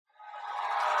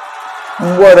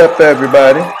What up,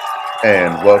 everybody?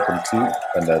 And welcome to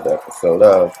another episode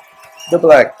of the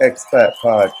Black Expat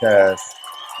Podcast.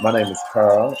 My name is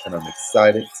Carl, and I'm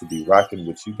excited to be rocking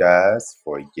with you guys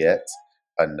for yet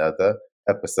another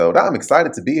episode. I'm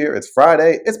excited to be here. It's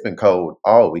Friday. It's been cold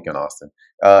all week in Austin.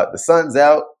 The sun's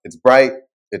out. It's bright.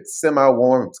 It's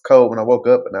semi-warm. It's cold when I woke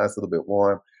up, but now it's a little bit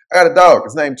warm. I got a dog.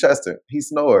 His name's Chester. He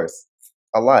snores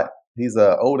a lot. He's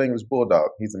an old English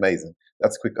bulldog. He's amazing.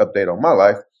 That's a quick update on my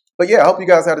life. But yeah, I hope you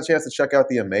guys had a chance to check out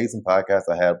the amazing podcast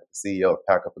I had with the CEO of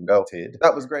Pack Up and Go, Ted.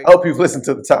 That was great. I hope you've listened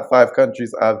to the top 5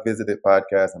 countries I've visited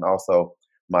podcast and also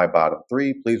my bottom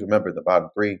 3. Please remember the bottom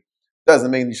 3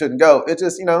 doesn't mean you shouldn't go. It's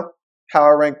just, how I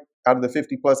rank out of the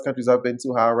 50 plus countries I've been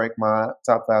to, how I rank my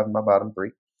top 5 and my bottom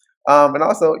 3. And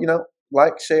also,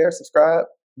 like, share, subscribe,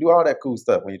 do all that cool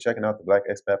stuff when you're checking out the Black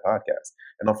Expat Podcast.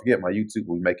 And don't forget, my YouTube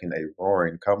will be making a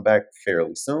roaring comeback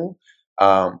fairly soon.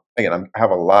 Again, I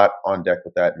have a lot on deck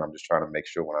with that, and I'm just trying to make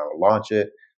sure when I launch it,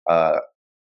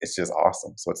 it's just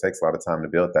awesome. So it takes a lot of time to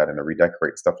build that and to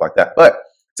redecorate stuff like that. But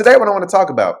today, what I want to talk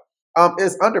about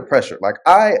is under pressure. Like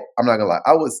I'm not gonna lie,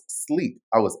 I was asleep,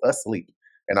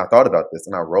 and I thought about this,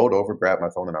 and I rolled over, grabbed my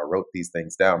phone, and I wrote these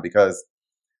things down because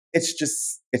it's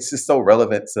just so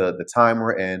relevant to the time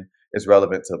we're in. It's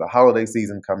relevant to the holiday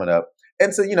season coming up.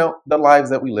 And so, the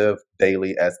lives that we live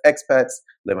daily as expats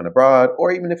living abroad,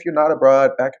 or even if you're not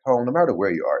abroad, back at home, no matter where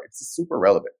you are, it's super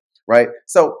relevant, right?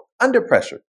 So under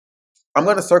pressure, I'm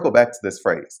going to circle back to this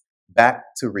phrase, back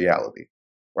to reality,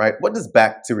 right? What does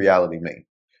back to reality mean?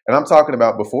 And I'm talking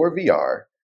about before VR,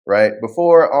 right?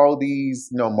 Before all these,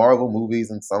 Marvel movies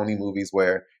and Sony movies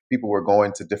where people were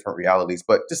going to different realities.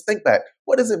 But just think back,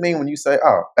 what does it mean when you say,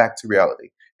 back to reality?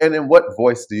 And in what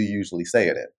voice do you usually say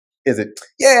it in? Is it,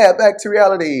 yeah, back to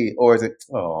reality? Or is it,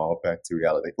 oh, back to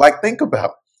reality? Like,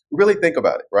 really think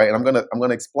about it, right? And I'm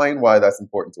gonna explain why that's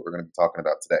important to what we're gonna be talking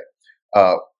about today.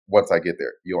 Once I get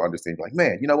there, you'll understand, like,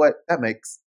 man, you know what? That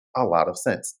makes a lot of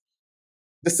sense.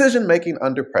 Decision making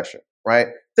under pressure, right?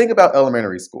 Think about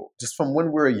elementary school, just from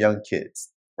when we're young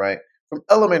kids, right? From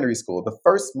elementary school, the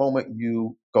first moment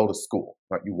you go to school,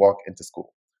 right? You walk into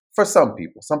school. For some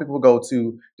people go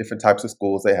to different types of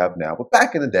schools they have now. But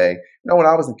back in the day, when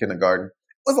I was in kindergarten,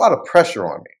 it was a lot of pressure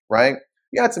on me, right?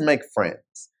 You had to make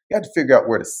friends. You had to figure out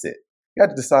where to sit. You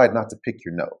had to decide not to pick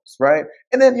your nose, right?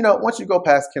 And then, once you go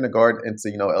past kindergarten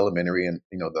into, elementary and,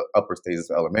 the upper stages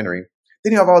of elementary,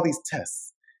 then you have all these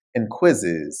tests and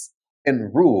quizzes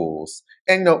and rules.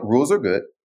 And, rules are good.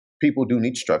 People do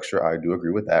need structure. I do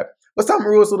agree with that. But some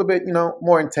rules a little bit,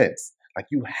 more intense. Like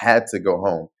you had to go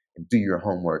home and do your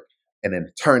homework and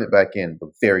then turn it back in the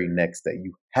very next day.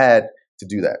 You had to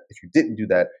do that. If you didn't do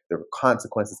that, there were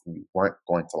consequences and you weren't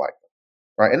going to like them,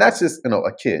 right? And that's just,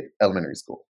 a kid, elementary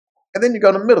school. And then you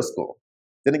go to middle school.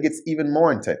 Then it gets even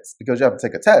more intense because you have to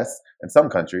take a test in some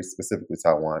countries, specifically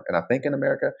Taiwan, and I think in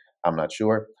America, I'm not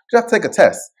sure. You have to take a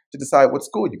test to decide what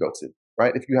school you go to,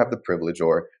 right? If you have the privilege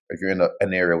or if you're in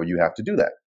an area where you have to do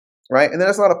that, right? And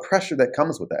there's a lot of pressure that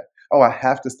comes with that. Oh, I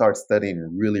have to start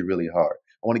studying really, really hard.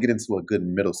 I want to get into a good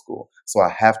middle school. So I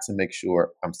have to make sure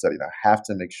I'm studying. I have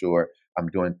to make sure I'm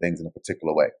doing things in a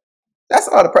particular way. That's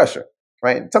a lot of pressure,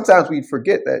 right? And sometimes we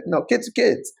forget that, kids are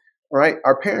kids, right?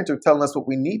 Our parents are telling us what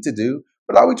we need to do,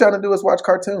 but all we trying to do is watch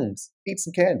cartoons, eat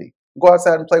some candy, go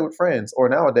outside and play with friends, or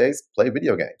nowadays, play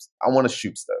video games. I want to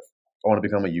shoot stuff. I want to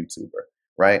become a YouTuber,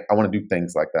 right? I want to do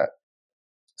things like that.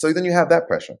 So then you have that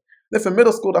pressure. Then from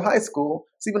middle school to high school,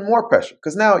 it's even more pressure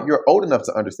because now you're old enough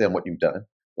to understand what you've done.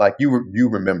 Like you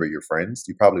remember your friends.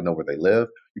 You probably know where they live.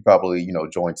 You probably,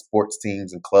 join sports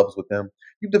teams and clubs with them.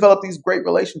 You've developed these great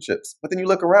relationships. But then you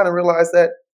look around and realize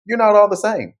that you're not all the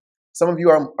same. Some of you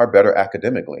are better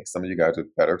academically. Some of you guys are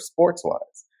better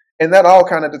sports-wise. And that all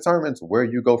kind of determines where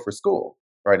you go for school,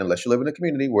 right? Unless you live in a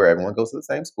community where everyone goes to the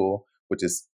same school, which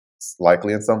is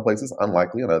likely in some places,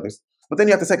 unlikely in others. But then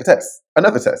you have to take a test,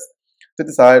 another test, to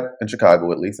decide, in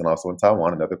Chicago at least, and also in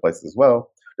Taiwan and other places as well,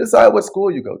 decide what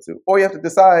school you go to. Or you have to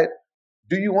decide,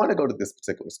 do you want to go to this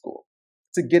particular school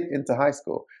to get into high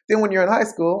school? Then when you're in high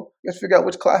school, you have to figure out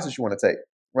which classes you want to take,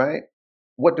 right?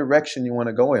 What direction you want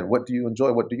to go in. What do you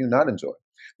enjoy? What do you not enjoy?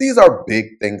 These are big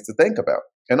things to think about.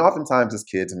 And oftentimes as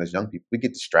kids and as young people, we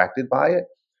get distracted by it,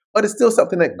 but it's still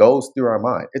something that goes through our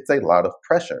mind. It's a lot of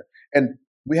pressure. And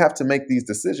we have to make these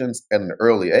decisions at an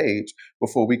early age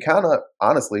before we kind of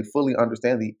honestly fully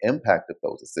understand the impact of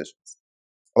those decisions.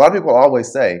 A lot of people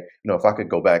always say, if I could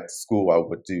go back to school, I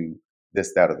would do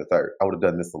this, that, or the third. I would have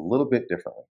done this a little bit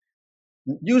differently.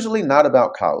 Usually not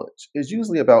about college. It's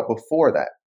usually about before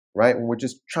that, right? When we're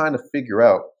just trying to figure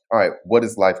out, all right, what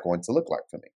is life going to look like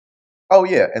for me? Oh,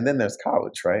 yeah. And then there's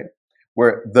college, right?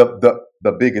 where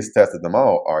the biggest test of them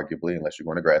all, arguably, unless you're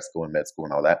going to grad school and med school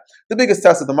and all that, the biggest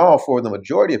test of them all for the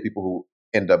majority of people who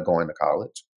end up going to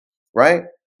college, right?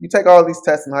 You take all these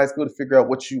tests in high school to figure out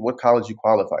what college you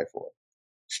qualify for.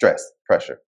 Stress,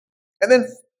 pressure. And then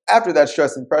after that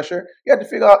stress and pressure, you have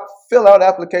to fill out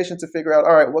applications to figure out,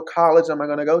 all right, what college am I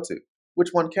going to go to? Which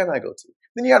one can I go to?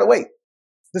 Then you got to wait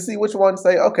to see which ones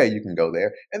say, okay, you can go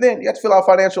there. And then you have to fill out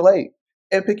financial aid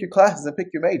and pick your classes and pick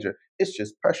your major. It's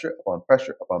just pressure upon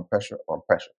pressure upon pressure upon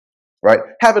pressure, right?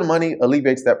 Having money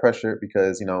alleviates that pressure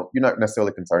because, you're not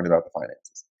necessarily concerned about the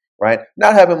finances, right?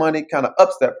 Not having money kind of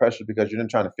ups that pressure because you're then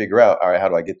trying to figure out, all right, how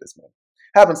do I get this money?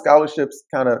 Having scholarships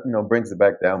kind of, brings it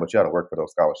back down, but you got to work for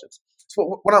those scholarships.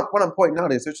 So what I'm pointing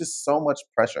out is there's just so much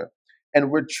pressure, and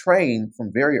we're trained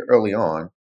from very early on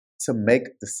to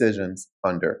make decisions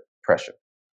under pressure.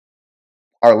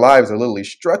 Our lives are literally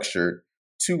structured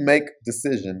to make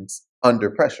decisions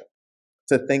under pressure,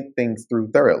 to think things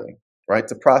through thoroughly, right?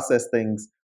 To process things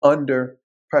under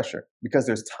pressure because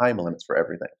there's time limits for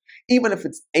everything. Even if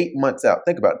it's 8 months out,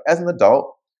 think about it. As an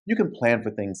adult, you can plan for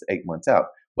things 8 months out,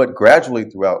 but gradually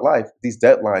throughout life, these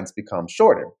deadlines become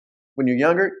shorter. When you're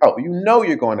younger,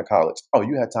 you're going to college. Oh,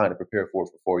 you had time to prepare for it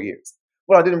for 4 years.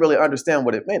 Well, I didn't really understand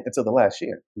what it meant until the last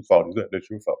year. Whose fault is it? That's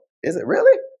your fault. Is it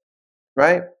really?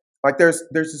 Right? Like there's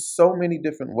just so many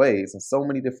different ways and so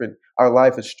many different, our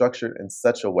life is structured in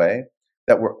such a way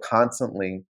that we're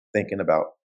constantly thinking about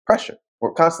pressure.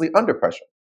 We're constantly under pressure,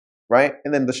 right?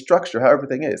 And then the structure, how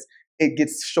everything is, it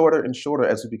gets shorter and shorter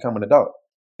as we become an adult.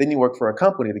 Then you work for a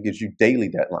company that gives you daily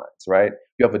deadlines, right?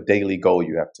 You have a daily goal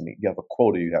you have to meet. You have a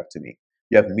quota you have to meet.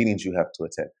 You have meetings you have to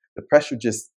attend. The pressure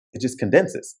just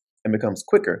condenses and becomes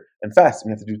quicker and faster.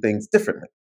 You have to do things differently.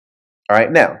 All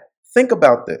right. Now, think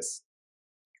about this,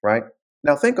 right?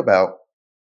 Now, think about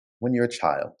when you're a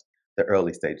child, the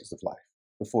early stages of life,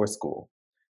 before school,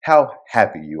 how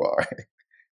happy you are,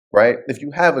 right? If you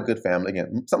have a good family,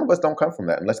 again, some of us don't come from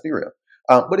that, and let's be real.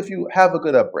 But if you have a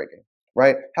good upbringing,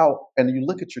 right? And you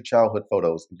look at your childhood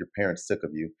photos your parents took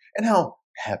of you and how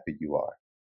happy you are,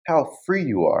 how free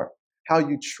you are, how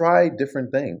you try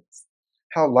different things,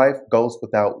 how life goes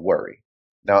without worry.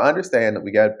 Now, I understand that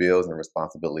we got bills and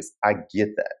responsibilities. I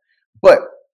get that. But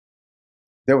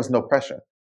there was no pressure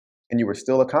and you were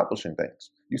still accomplishing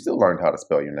things. You still learned how to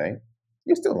spell your name.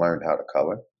 You still learned how to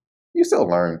color. You still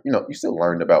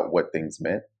learned about what things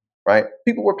meant, right?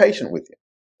 People were patient with you,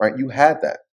 right? You had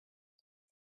that.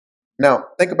 Now,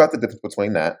 think about the difference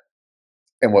between that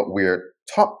and what we're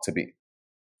taught to be,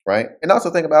 right? And also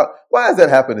think about why is that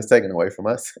happiness taken away from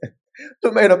us?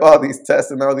 Who made up all these tests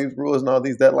and all these rules and all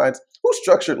these deadlines? Who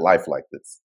structured life like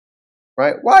this,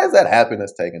 right? Why is that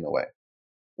happiness taken away?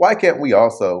 Why can't we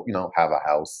also, have a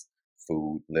house,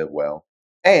 food, live well,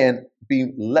 and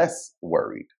be less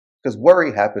worried? Because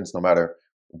worry happens no matter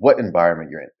what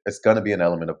environment you're in. It's going to be an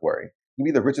element of worry. You can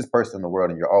be the richest person in the world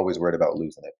and you're always worried about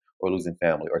losing it or losing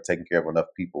family or taking care of enough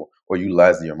people or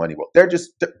utilizing your money well.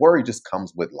 Worry just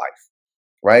comes with life,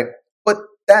 right? But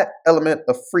that element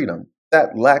of freedom,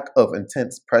 that lack of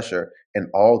intense pressure in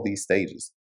all these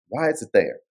stages, why is it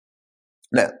there?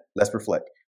 Now, let's reflect.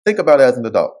 Think about it as an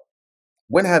adult.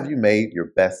 When have you made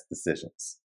your best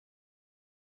decisions?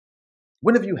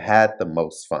 When have you had the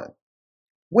most fun?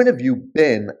 When have you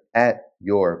been at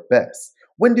your best?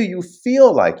 When do you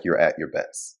feel like you're at your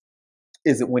best?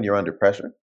 Is it when you're under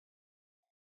pressure?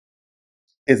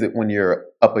 Is it when you're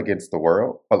up against the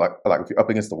world? Or like if you're up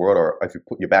against the world or if you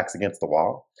put your backs against the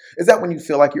wall? Is that when you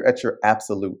feel like you're at your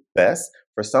absolute best?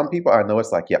 For some people, I know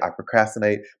it's like, yeah, I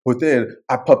procrastinate, but then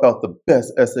I pump out the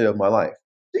best essay of my life.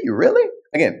 Do you really?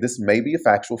 Again, this may be a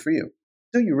factual for you.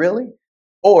 Do you really?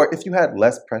 Or if you had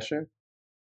less pressure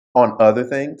on other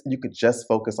things, you could just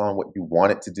focus on what you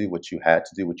wanted to do, what you had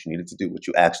to do, what you needed to do, what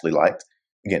you actually liked.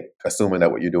 Again, assuming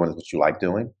that what you're doing is what you like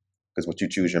doing, because what you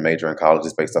choose your major in college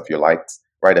is based off your likes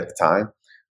right at the time.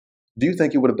 Do you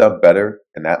think you would have done better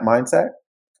in that mindset?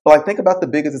 But think about the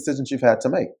biggest decisions you've had to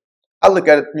make. I look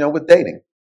at it, with dating.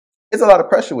 It's a lot of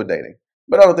pressure with dating,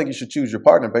 but I don't think you should choose your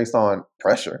partner based on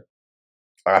pressure.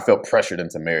 I felt pressured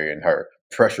into marrying her,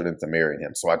 pressured into marrying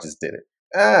him, so I just did it.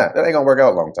 That ain't gonna work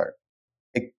out long term.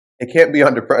 It can't be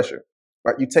under pressure,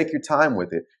 right? You take your time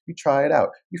with it. You try it out.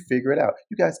 You figure it out.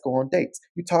 You guys go on dates.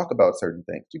 You talk about certain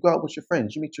things. You go out with your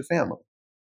friends. You meet your family.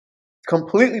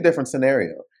 Completely different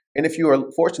scenario. And if you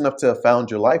are fortunate enough to have found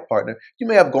your life partner, you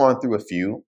may have gone through a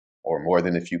few or more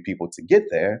than a few people to get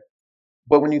there.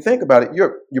 But when you think about it,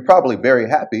 you're probably very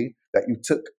happy that you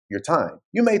took your time.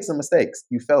 You made some mistakes.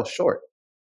 You fell short.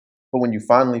 But when you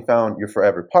finally found your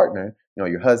forever partner,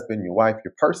 your husband, your wife,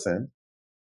 your person,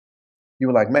 you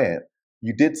were like, man,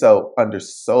 you did so under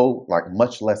so like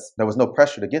much less, there was no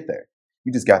pressure to get there.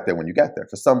 You just got there when you got there.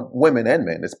 For some women and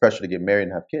men, there's pressure to get married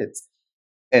and have kids.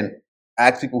 And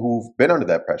ask people who've been under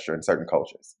that pressure in certain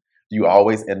cultures. Do you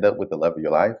always end up with the love of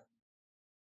your life?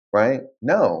 Right?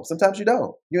 No, sometimes you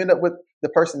don't. You end up with the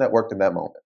person that worked in that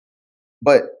moment.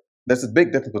 But there's a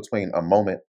big difference between a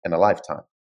moment and a lifetime.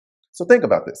 So think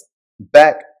about this.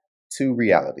 Back to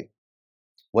reality.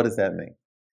 What does that mean?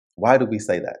 Why do we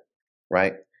say that?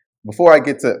 Right? Before I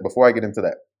get into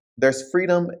that, there's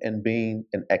freedom in being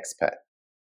an expat.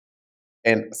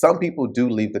 And some people do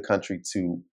leave the country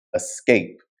to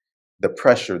escape the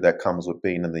pressure that comes with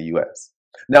being in the US.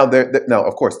 Now,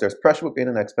 of course, there's pressure with being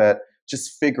an expat,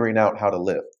 just figuring out how to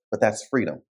live, but that's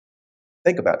freedom.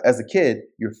 Think about it. As a kid,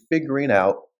 you're figuring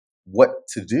out what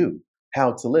to do,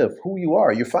 how to live, who you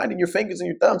are. You're finding your fingers and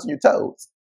your thumbs and your toes.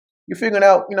 You're figuring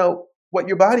out, what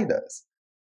your body does,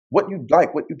 what you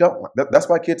like, what you don't like. That's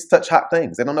why kids touch hot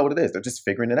things. They don't know what it is. They're just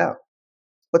figuring it out.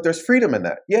 But there's freedom in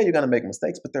that. Yeah, you're going to make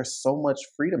mistakes, but there's so much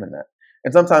freedom in that.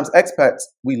 And sometimes expats,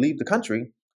 we leave the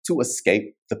country to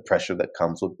escape the pressure that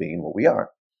comes with being what we are.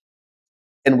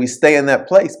 And we stay in that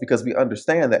place because we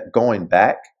understand that going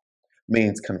back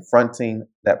means confronting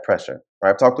that pressure.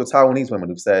 Right? I've talked to Taiwanese women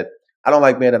who've said, I don't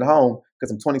like being at home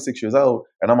because I'm 26 years old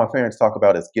and all my parents talk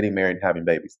about is getting married and having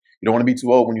babies. You don't want to be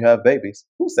too old when you have babies.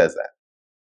 Who says that?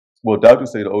 Well,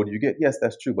 doctors say the older you get. Yes,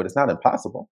 that's true, but it's not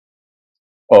impossible.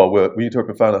 Oh, well, when you talk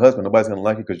to find a husband, nobody's going to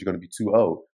like you because you're going to be too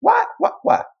old. Why?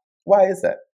 Why is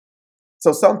that?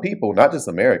 So some people, not just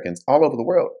Americans, all over the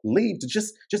world, leave to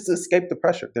just to escape the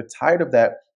pressure. They're tired of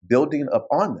that building up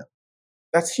on them.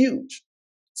 That's huge.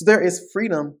 So there is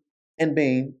freedom in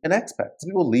being an expat. So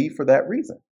people leave for that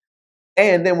reason.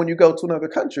 And then when you go to another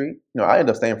country, I ended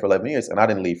up staying for 11 years and I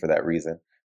didn't leave for that reason.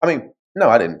 I mean, no,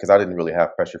 I didn't, because I didn't really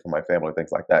have pressure from my family or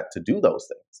things like that to do those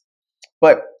things.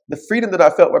 But the freedom that I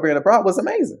felt while being abroad was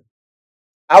amazing.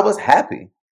 I was happy.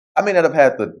 I may not have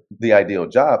had the ideal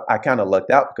job. I kind of lucked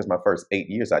out because my first 8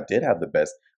 years, I did have the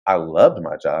best. I loved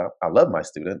my job. I loved my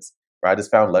students. Right? I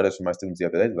just found letters from my students the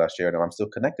other day that I shared, and I'm still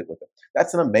connected with them.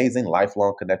 That's an amazing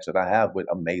lifelong connection that I have with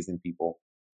amazing people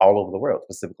all over the world,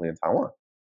 specifically in Taiwan.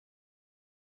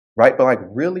 Right? But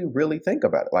really, really think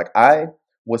about it. I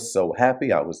was so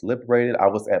happy. I was liberated. I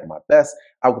was at my best.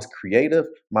 I was creative.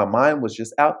 My mind was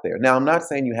just out there. Now, I'm not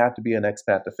saying you have to be an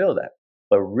expat to feel that,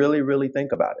 but really, really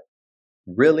think about it.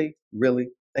 Really, really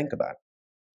think about it.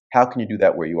 How can you do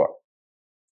that where you are?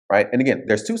 Right? And again,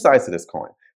 there's two sides to this coin.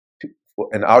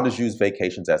 And I'll just use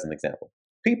vacations as an example.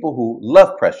 People who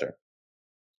love pressure,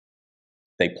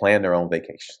 they plan their own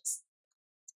vacations.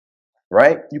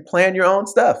 Right? You plan your own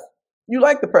stuff. You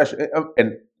like the pressure.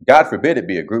 And God forbid it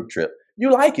be a group trip.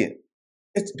 You like it.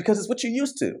 It's because it's what you're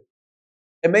used to.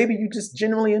 And maybe you just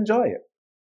genuinely enjoy it.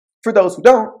 For those who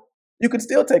don't, you can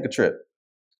still take a trip.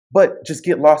 But just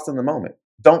get lost in the moment.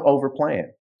 Don't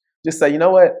overplan. Just say, you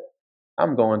know what?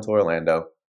 I'm going to Orlando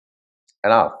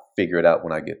and I'll figure it out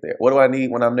when I get there. What do I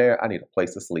need when I'm there? I need a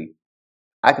place to sleep.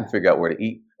 I can figure out where to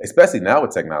eat, especially now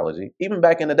with technology. Even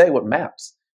back in the day with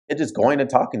maps, and just going and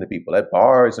talking to people at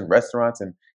bars and restaurants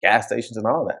and gas stations and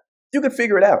all that. You can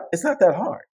figure it out. It's not that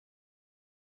hard.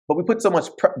 But we put so much,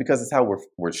 because it's how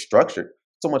we're structured,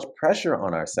 so much pressure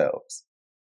on ourselves,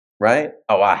 right?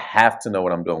 Oh, I have to know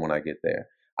what I'm doing when I get there.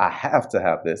 I have to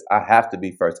have this. I have to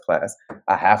be first class.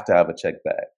 I have to have a check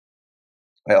bag.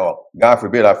 Oh, God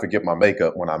forbid I forget my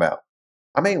makeup when I'm out.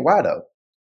 I mean, why though?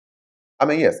 I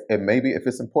mean, yes, and maybe if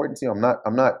it's important to you,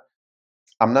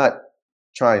 I'm not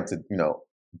trying to,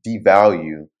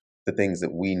 devalue the things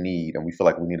that we need and we feel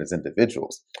like we need as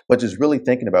individuals, but just really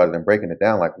thinking about it and breaking it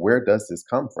down, like, where does this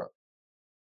come from?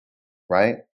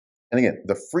 Right? And again,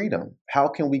 the freedom, how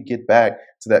can we get back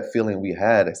to that feeling we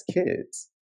had as kids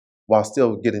while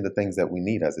still getting the things that we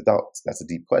need as adults? That's a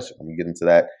deep question. I'm going to get into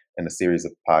that in a series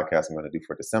of podcasts I'm going to do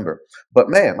for December. But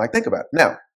man, think about it.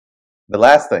 Now, the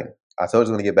last thing, I told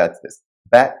you I'm going to get back to this,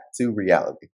 back to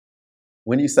reality.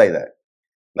 When you say that,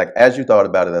 as you thought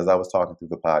about it, as I was talking through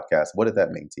the podcast, what did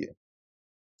that mean to you?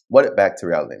 What did back to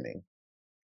reality mean?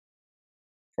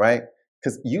 Right?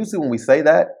 Because usually when we say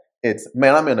that, it's,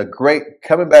 man, I'm in a great,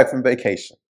 coming back from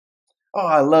vacation. Oh,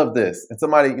 I love this. And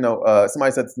somebody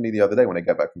said this to me the other day when they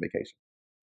got back from vacation.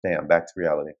 Damn, back to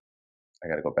reality. I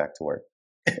got to go back to work.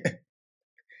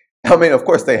 I mean, of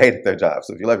course, they hated their job.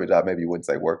 So if you love your job, maybe you wouldn't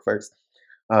say work first.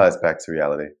 It's back to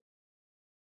reality.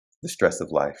 The stress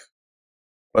of life.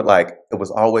 But it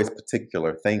was always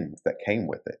particular things that came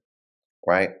with it,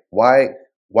 right? Why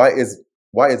is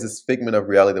this figment of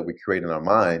reality that we create in our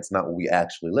minds not what we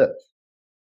actually live?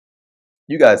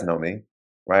 You guys know me,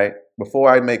 right? Before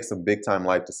I make some big time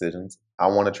life decisions, I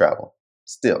want to travel.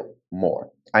 still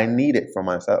more. I need it for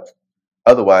myself.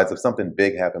 Otherwise, if something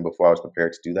big happened before I was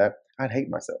prepared to do that, I'd hate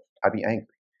myself. I'd be angry.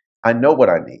 I know what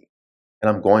I need, and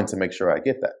I'm going to make sure I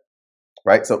get that.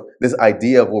 Right. So this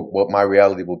idea of what my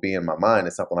reality will be in my mind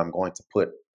is something I'm going to put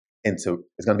into.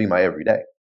 It's going to be my everyday.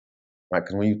 Right.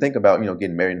 Because when you think about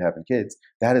getting married and having kids,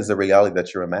 that is a reality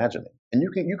that you're imagining, and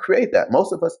you create that.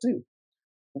 Most of us do.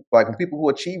 Like when people who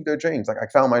achieve their dreams, like I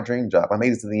found my dream job, I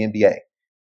made it to the NBA.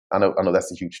 I know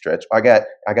that's a huge stretch. I got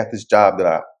this job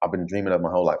that I've been dreaming of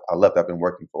my whole life. I love that I've been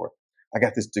working for. I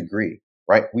got this degree,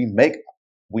 right? We make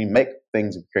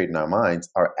things we create in our minds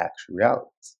our actual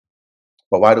realities.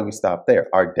 But why do we stop there?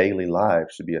 Our daily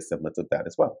lives should be a semblance of that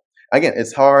as well. Again,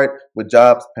 it's hard with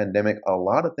jobs, pandemic, a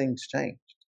lot of things change.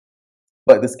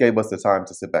 But this gave us the time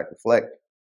to sit back, reflect,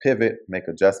 pivot, make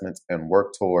adjustments, and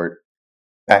work toward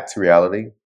back to reality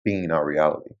being our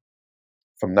reality,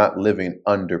 from not living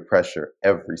under pressure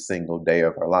every single day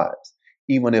of our lives,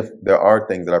 even if there are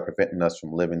things that are preventing us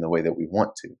from living the way that we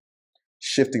want to,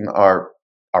 shifting our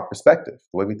perspective,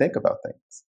 the way we think about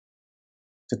things,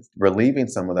 to relieving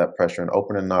some of that pressure and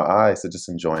opening our eyes to just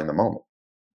enjoying the moment,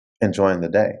 enjoying the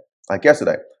day. Like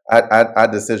yesterday, I had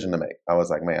a decision to make. I was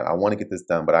like, man, I want to get this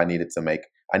done, but I need to make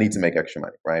extra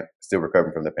money, right? Still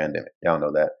recovering from the pandemic. Y'all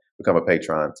know that. Become a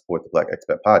patron, support the Black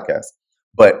Expat Podcast.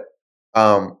 But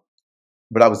um,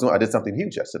 but I did something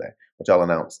huge yesterday, which I'll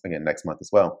announce again next month as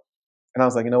well. And I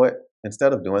was like, you know what?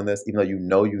 Instead of doing this, even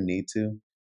though you need to,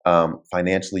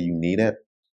 financially you need it,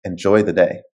 enjoy the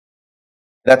day.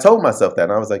 And I told myself that,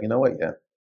 and I was like, you know what? Yeah,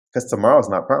 because tomorrow's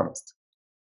not promised.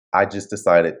 I just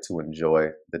decided to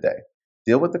enjoy the day,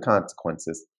 deal with the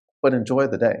consequences, but enjoy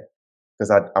the day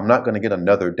because I'm not going to get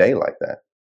another day like that.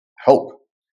 Hope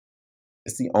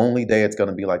it's the only day it's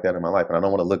going to be like that in my life, and I don't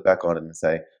want to look back on it and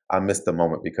say I missed the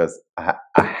moment because I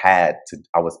had to.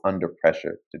 I was under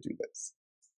pressure to do this.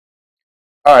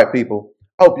 All right, people.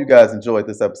 Hope you guys enjoyed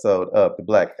this episode of the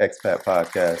Black Expat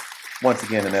Podcast. Once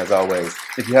again, and as always,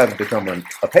 if you haven't become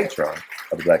a patron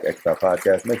of the Black Expat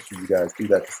Podcast, make sure you guys do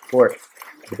that to support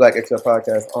the Black Expat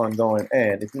Podcast ongoing.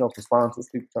 And if you know for sponsors,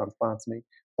 people trying to sponsor me,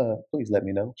 please let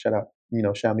me know. Shout me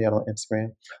out on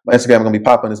Instagram. My Instagram is gonna be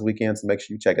popping this weekend, so make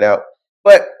sure you check it out.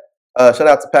 But shout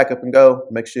out to Pack Up and Go.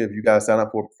 Make sure if you guys sign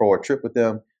up for a trip with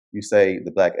them, you say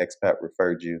the Black Expat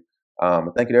referred you.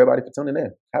 And thank you to everybody for tuning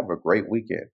in. Have a great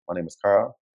weekend. My name is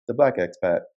Carl, the Black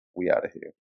Expat. We out of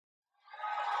here.